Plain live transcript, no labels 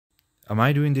am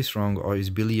I doing this wrong, or is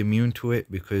Billy immune to it?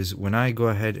 Because when I go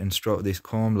ahead and stroke this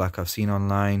comb like I've seen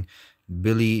online,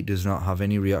 Billy does not have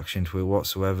any reaction to it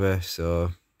whatsoever.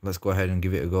 So let's go ahead and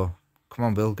give it a go. Come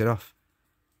on, Bill, get off.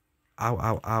 Ow,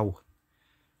 ow, ow.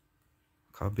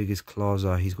 Look how big his claws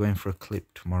are. He's going for a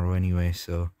clip tomorrow anyway,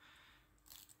 so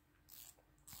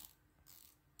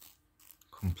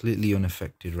completely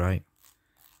unaffected, right?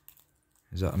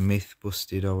 Is that a myth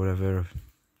busted or whatever?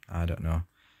 I don't know.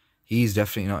 He's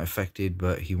definitely not affected,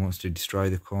 but he wants to destroy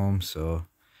the comb, so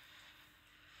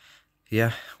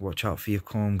yeah, watch out for your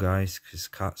comb, guys, because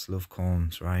cats love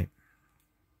combs, right?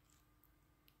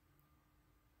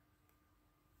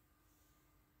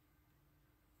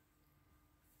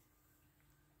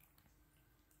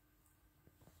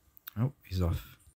 Oh, he's off.